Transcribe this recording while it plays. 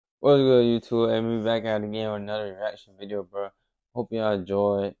What's good, YouTube? And we back out again with another reaction video, bro. Hope y'all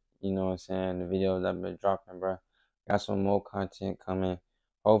enjoyed, what I'm saying, the videos I've been dropping, bro. Got some more content coming.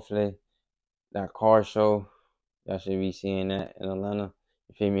 Hopefully, that car show, y'all should be seeing that in Atlanta.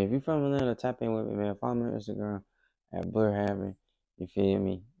 You feel me? If you from Atlanta, tap in with me, man. Follow me on Instagram at Blurhaven. You feel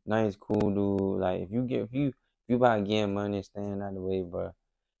me? Nice, cool dude. Like if you about getting money, staying out of the way, bro.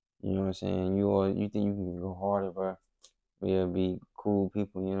 You know what I'm saying? You think you can go harder, bro. We'll be cool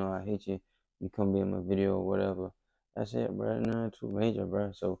people, I hit you. You come be in my video or whatever. That's it, bro. Nothing too major,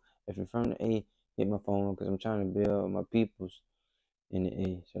 bro. So if you're from the A, hit my phone because I'm trying to build my peoples in the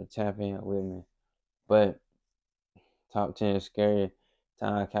A. So tap in with me. But top 10 scary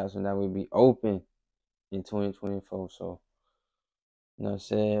time capsule that will be open in 2024. So, enough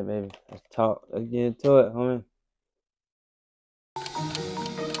said, baby. Let's talk. Let's get into it, homie.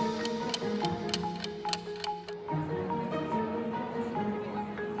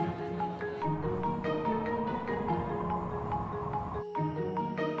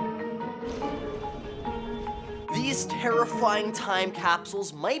 These terrifying time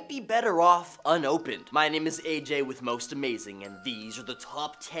capsules might be better off unopened. My name is AJ with Most Amazing, and these are the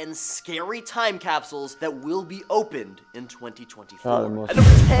top 10 scary time capsules that will be opened in 2024. At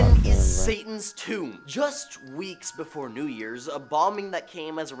number 10 is Satan's Tomb. Just weeks before New Year's, a bombing that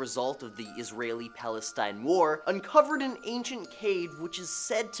came as a result of the Israeli-Palestine war uncovered an ancient cave which is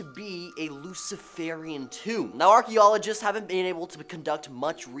said to be a Luciferian tomb. Now, archaeologists haven't been able to conduct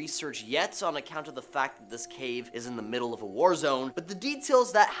much research yet on account of the fact that this cave is in the middle of a war zone, but the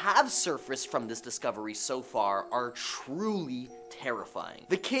details that have surfaced from this discovery so far are truly terrifying.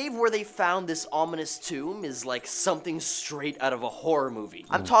 The cave where they found this ominous tomb is like something straight out of a horror movie.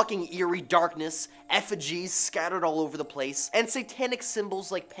 I'm talking eerie darkness, effigies scattered all over the place, and satanic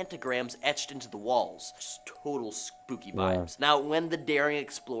symbols like pentagrams etched into the walls. Just total spooky vibes. Now, when the daring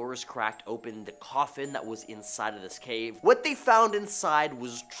explorers cracked open the coffin that was inside of this cave, what they found inside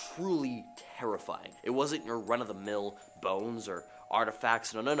was truly terrifying. It wasn't your run-of-the-mill bones or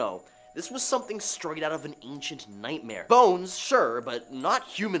artifacts, no. This was something straight out of an ancient nightmare. Bones, sure, but not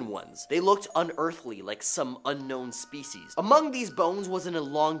human ones. They looked unearthly, like some unknown species. Among these bones was an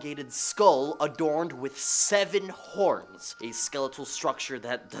elongated skull adorned with 7 horns, a skeletal structure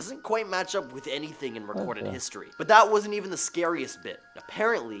that doesn't quite match up with anything in recorded history. But that wasn't even the scariest bit.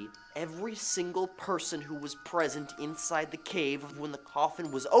 Apparently, every single person who was present inside the cave when the coffin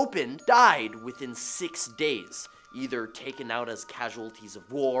was opened died within 6 days, either taken out as casualties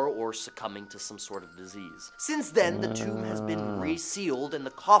of war or succumbing to some sort of disease. Since then, the tomb has been resealed and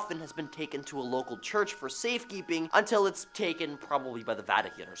the coffin has been taken to a local church for safekeeping until it's taken probably by the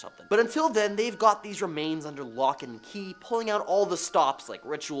Vatican or something. But until then, they've got these remains under lock and key, pulling out all the stops like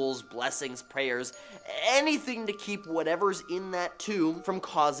rituals, blessings, prayers, anything to keep whatever's in that tomb from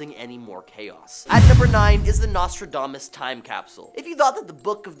causing any more chaos. At number 9 is the Nostradamus time capsule. If you thought that the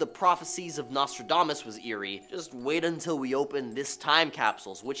book of the prophecies of Nostradamus was eerie, just wait until we open this time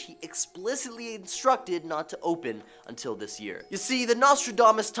capsules, which he explicitly instructed not to open until this year. You see, the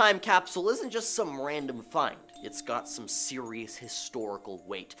Nostradamus time capsule isn't just some random find. It's got some serious historical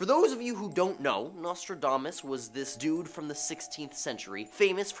weight. For those of you who don't know, Nostradamus was this dude from the 16th century,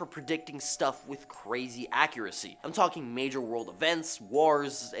 famous for predicting stuff with crazy accuracy. I'm talking major world events,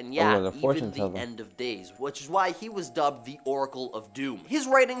 wars, and yeah, even the end of days, which is why he was dubbed the Oracle of Doom. His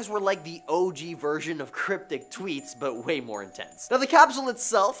writings were like the OG version of cryptic tweets, but way more intense. Now, the capsule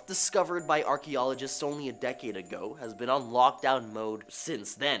itself, discovered by archaeologists only a decade ago, has been on lockdown mode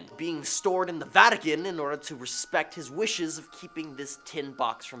since then, being stored in the Vatican in order to respect his wishes of keeping this tin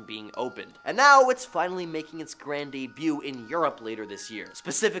box from being opened. And now it's finally making its grand debut in Europe later this year,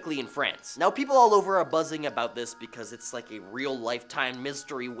 specifically in France. Now, people all over are buzzing about this because it's like a real lifetime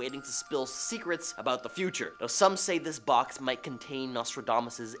mystery waiting to spill secrets about the future. Now, some say this box might contain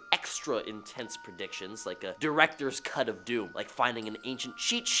Nostradamus's extra intense predictions, like a director's cut of doom, like finding an ancient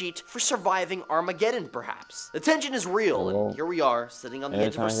cheat sheet for surviving Armageddon, perhaps. The tension is real, and here we are, sitting on the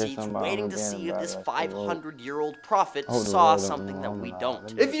edge of our seats, waiting to see if this 500-year-old prophet saw something that we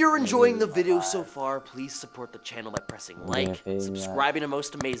don't. If you're enjoying the video so far, please support the channel by pressing like, subscribing to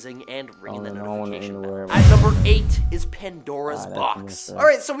Most Amazing, and ringing the notification bell. At number 8 is Pandora's box.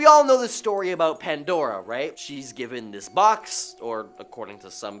 Alright, so we all know the story about Pandora, right? She's given this box, or according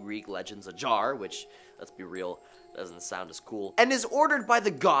to some Greek legends, a jar, which, let's be real, doesn't sound as cool, and is ordered by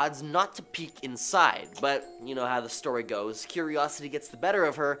the gods not to peek inside. But you know how the story goes, curiosity gets the better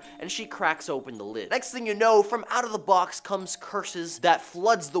of her, and she cracks open the lid. Next thing you know, from out of the box comes curses that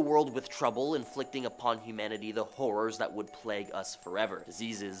floods the world with trouble, inflicting upon humanity the horrors that would plague us forever.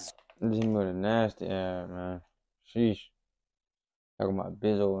 Diseases. This is nasty, man. Sheesh. talking about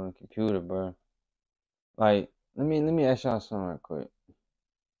Bizzo on the computer, bro. Like, let me ask y'all something real quick.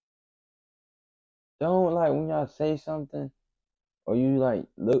 Don't like when y'all say something or you like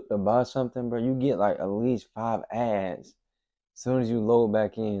look to buy something, bro, you get like at least 5 ads as soon as you load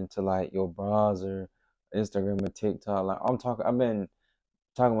back into like your browser, Instagram or TikTok. Like I've been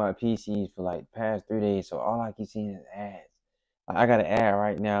talking about PCs for like past 3 days, so all I keep seeing is ads. Like, I got an ad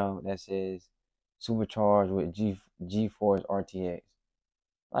right now that says supercharged with GeForce RTX.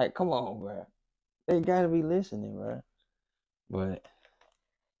 Like, come on, bro. They gotta be listening, bro. But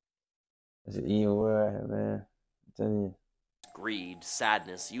it's an evil world, man. I'm telling you. Greed,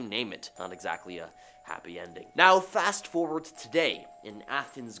 sadness, you name it. Not exactly a happy ending. Now, fast forward to today, in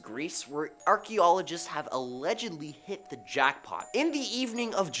Athens, Greece, where archaeologists have allegedly hit the jackpot. In the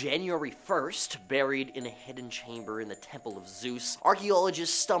evening of January 1st, buried in a hidden chamber in the Temple of Zeus,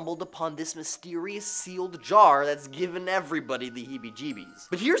 archaeologists stumbled upon this mysterious sealed jar that's given everybody the heebie-jeebies.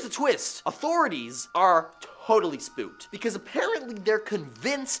 But here's the twist. Authorities are totally spooked, because apparently they're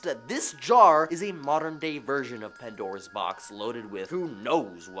convinced that this jar is a modern-day version of Pandora's box loaded with who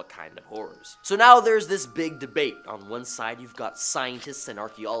knows what kind of horrors. So now there's this big debate. On one side, you've got scientists and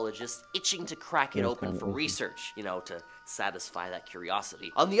archaeologists itching to crack it open for research, you know, to satisfy that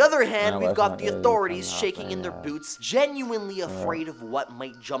curiosity. On the other hand, we've got the authorities shaking in their boots, genuinely afraid of what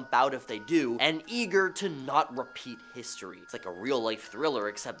might jump out if they do, and eager to not repeat history. It's like a real-life thriller,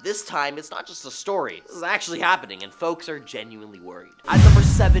 except this time it's not just a story. This is actually happening, and folks are genuinely worried. At number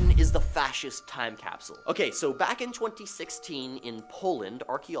 7 is the fascist time capsule. Okay, so back in 2016 in Poland,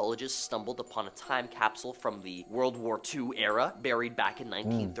 archaeologists stumbled upon a time capsule from the World War II era, buried back in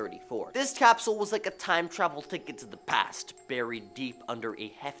 1934. This capsule was like a time travel ticket to the past, buried deep under a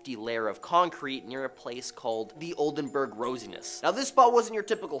hefty layer of concrete near a place called the Oldenburg Rosiness. Now, this spot wasn't your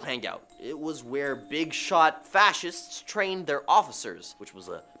typical hangout. It was where big shot fascists trained their officers, which was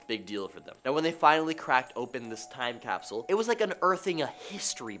a big deal for them. Now, when they finally cracked open this time capsule, it was like unearthing a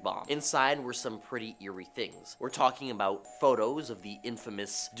history bomb. Inside were some pretty eerie things. We're talking about photos of the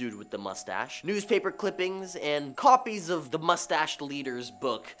infamous dude with the mustache, newspaper clippings, and copies of the mustached leader's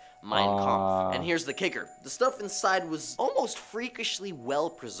book, Mein Kampf. And here's the kicker. The stuff inside was almost freakishly well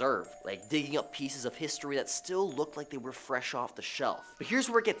preserved, like digging up pieces of history that still looked like they were fresh off the shelf. But here's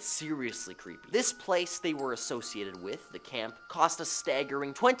where it gets seriously creepy. This place they were associated with, the camp, cost a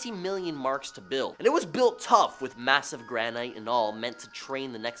staggering 20 million marks to build. And it was built tough with massive granite and all, meant to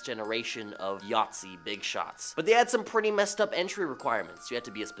train the next generation of Yahtzee big shots. But they had some pretty messed up entry requirements. You had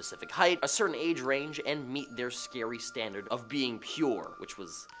to be a specific height, a certain age range, and meet their scary standard of being pure, which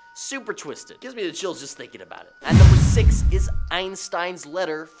was super twisted. Gives me the chills just thinking about it. At number 6 is Einstein's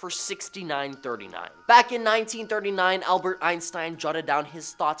letter for 6939. Back in 1939, Albert Einstein jotted down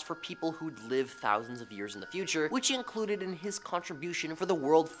his thoughts for people who'd live thousands of years in the future, which included in his contribution for the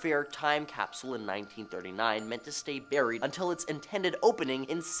World Fair time capsule in 1939, meant to stay buried until its intended opening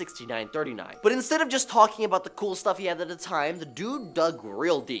in 6939. But instead of just talking about the cool stuff he had at the time, the dude dug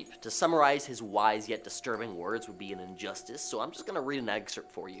real deep. To summarize his wise yet disturbing words would be an injustice, so I'm just gonna read an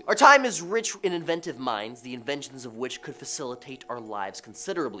excerpt for you. Our time is rich in inventive minds, the inventions of which could facilitate our lives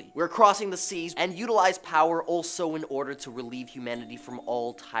considerably. We're crossing the seas and utilize power also in order to relieve humanity from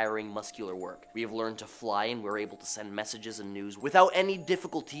all tiring muscular work. We have learned to fly and we're able to send messages and news without any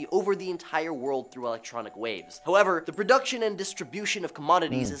difficulty over the entire world through electronic waves. However, the production and distribution of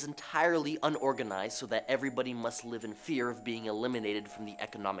commodities is entirely unorganized, so that everybody must live in fear of being eliminated from the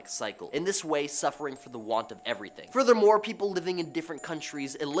economic cycle, in this way suffering for the want of everything. Furthermore, people living in different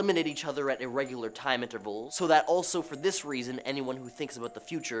countries eliminate each other at irregular time intervals, so that also for this reason, anyone who thinks about the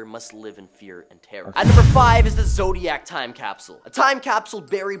future must live in fear and terror. At number 5 is the Zodiac time capsule. A time capsule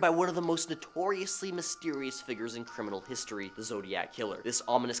buried by one of the most notoriously mysterious figures in criminal history, the Zodiac Killer. This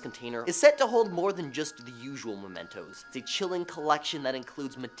ominous container is said to hold more than just the usual mementos. It's a chilling collection that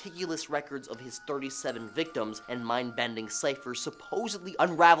includes meticulous records of his 37 victims and mind-bending ciphers supposedly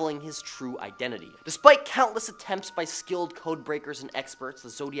unraveling his true identity. Despite countless attempts by skilled code breakers and experts, the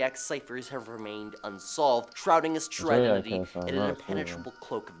Zodiac ciphers have remained unsolved, shrouding his true identity in an impenetrable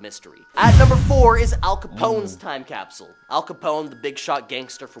cloak of mystery. At number 4 is Al Capone's time capsule. Al Capone, the big shot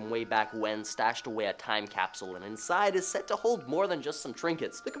gangster from way back when, stashed away a time capsule, and inside is said to hold more than just some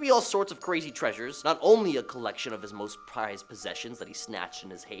trinkets. There could be all sorts of crazy treasures, not only a collection of his most prized possessions that he snatched in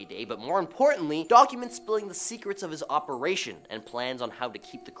his heyday, but more importantly, documents spilling the secrets of his operation and plans on how to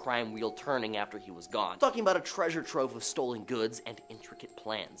keep the crime wheel turning after he was gone. Talking about a treasure trove of stolen goods and intricate plans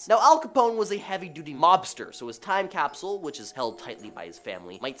plans. Now, Al Capone was a heavy-duty mobster, so his time capsule, which is held tightly by his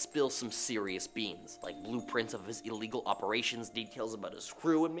family, might spill some serious beans, like blueprints of his illegal operations, details about his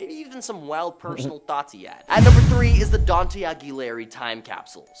crew, and maybe even some wild personal thoughts he had. At number 3 is the Dante Aguilera time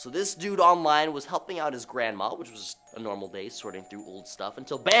capsule. So this dude online was helping out his grandma, which was a normal day sorting through old stuff,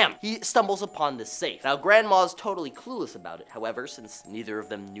 until BAM! He stumbles upon this safe. Now, Grandma's totally clueless about it. However, since neither of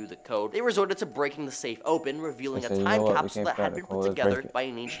them knew the code, they resorted to breaking the safe open, revealing a time capsule that had been put together by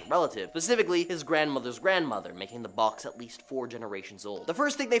an ancient relative, specifically his grandmother's grandmother, making the box at least 4 generations old. The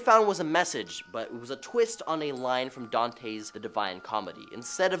first thing they found was a message, but it was a twist on a line from Dante's The Divine Comedy.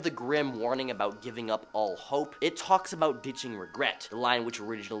 Instead of the grim warning about giving up all hope, it talks about ditching regret. The line, which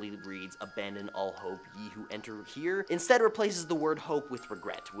originally reads, "Abandon all hope, ye who enter here," instead replaces the word hope with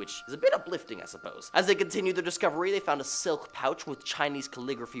regret, which is a bit uplifting, I suppose. As they continued their discovery, they found a silk pouch with Chinese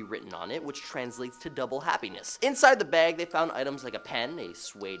calligraphy written on it, which translates to double happiness. Inside the bag, they found items like a pen, a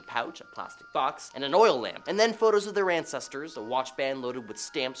suede pouch, a plastic box, and an oil lamp, and then photos of their ancestors, a watch band loaded with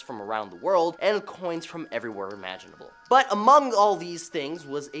stamps from around the world, and coins from everywhere imaginable. But among all these things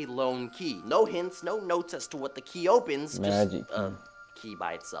was a lone key. No hints, no notes as to what the key opens, Magic just key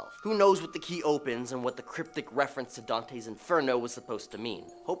by itself. Who knows what the key opens and what the cryptic reference to Dante's Inferno was supposed to mean?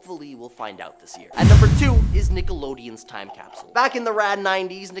 Hopefully we'll find out this year. At number 2 is Nickelodeon's time capsule. Back in the rad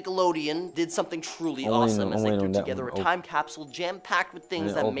 90s, Nickelodeon did something truly awesome as they threw together a time capsule jam-packed with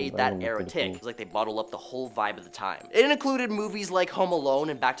things that made that era tick. It was like they bottled up the whole vibe of the time. It included movies like Home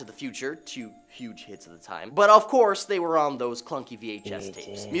Alone and Back to the Future, 2 huge hits at the time. But of course, they were on those clunky VHS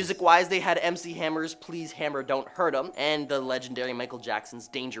tapes. Music-wise, they had MC Hammer's Please Hammer Don't Hurt 'Em and the legendary Michael Jackson's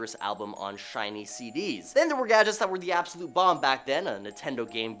Dangerous album on shiny CDs. Then there were gadgets that were the absolute bomb back then, a Nintendo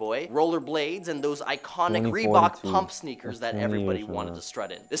Game Boy, rollerblades, and those iconic Reebok pump sneakers that everybody wanted to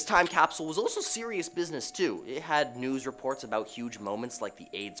strut in. This time capsule was also serious business too. It had news reports about huge moments like the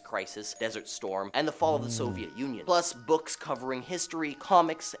AIDS crisis, Desert Storm, and the fall of the Soviet Union. Plus books covering history,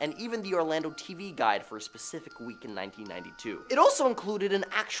 comics, and even the Orlando TV guide for a specific week in 1992. It also included an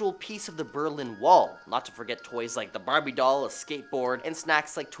actual piece of the Berlin Wall, not to forget toys like the Barbie doll, a skateboard, and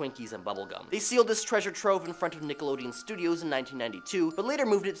snacks like Twinkies and bubblegum. They sealed this treasure trove in front of Nickelodeon Studios in 1992, but later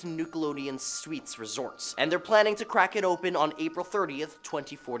moved it to Nickelodeon Suites Resorts. And they're planning to crack it open on April 30th,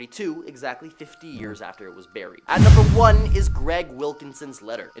 2042, exactly 50 years after it was buried. At number 1 is Greg Wilkinson's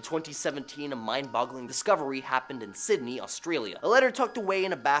letter. In 2017, a mind-boggling discovery happened in Sydney, Australia. A letter tucked away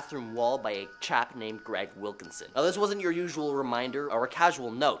in a bathroom wall by a chap named Greg Wilkinson. Now, this wasn't your usual reminder or a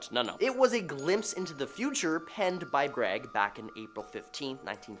casual note. No. It was a glimpse into the future penned by Greg back in April 15,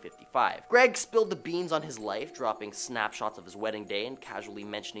 1955. Greg spilled the beans on his life, dropping snapshots of his wedding day and casually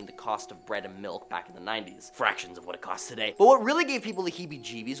mentioning the cost of bread and milk back in the 90s. Fractions of what it costs today. But what really gave people the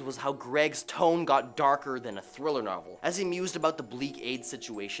heebie-jeebies was how Greg's tone got darker than a thriller novel, as he mused about the bleak AIDS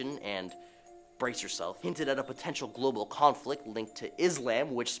situation and, brace yourself, hinted at a potential global conflict linked to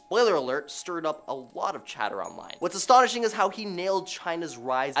Islam, which, spoiler alert, stirred up a lot of chatter online. What's astonishing is how he nailed China's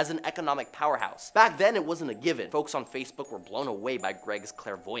rise as an economic powerhouse. Back then, it wasn't a given. Folks on Facebook were blown away by Greg's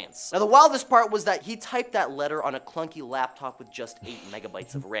clairvoyance. Now, the wildest part was that he typed that letter on a clunky laptop with just 8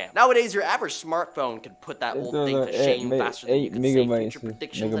 megabytes of RAM. Nowadays, your average smartphone could put that old thing to shame faster than you could say future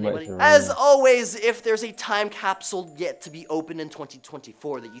predictions, anybody? As always, if there's a time capsule yet to be opened in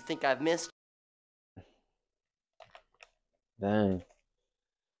 2024 that you think I've missed, dang.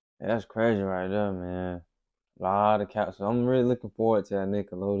 Yeah, that's crazy right there, man. A lot of capsules. I'm really looking forward to that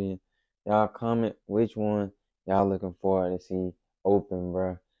Nickelodeon. Y'all comment which one y'all looking forward to see open,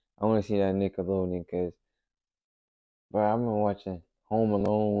 bro. I want to see that Nickelodeon because, bro, I've been watching Home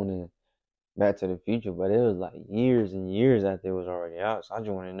Alone and Back to the Future, but it was like years and years after it was already out. So I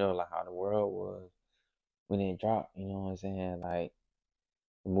just want to know like how the world was when it dropped. You know what I'm saying? Like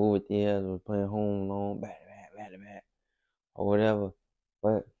the movie theaters was playing Home Alone, back to back, or whatever.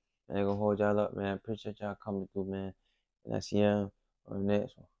 But I ain't gonna hold y'all up, man. Appreciate y'all coming through, man. And I see y'all on the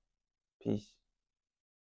next one. Peace.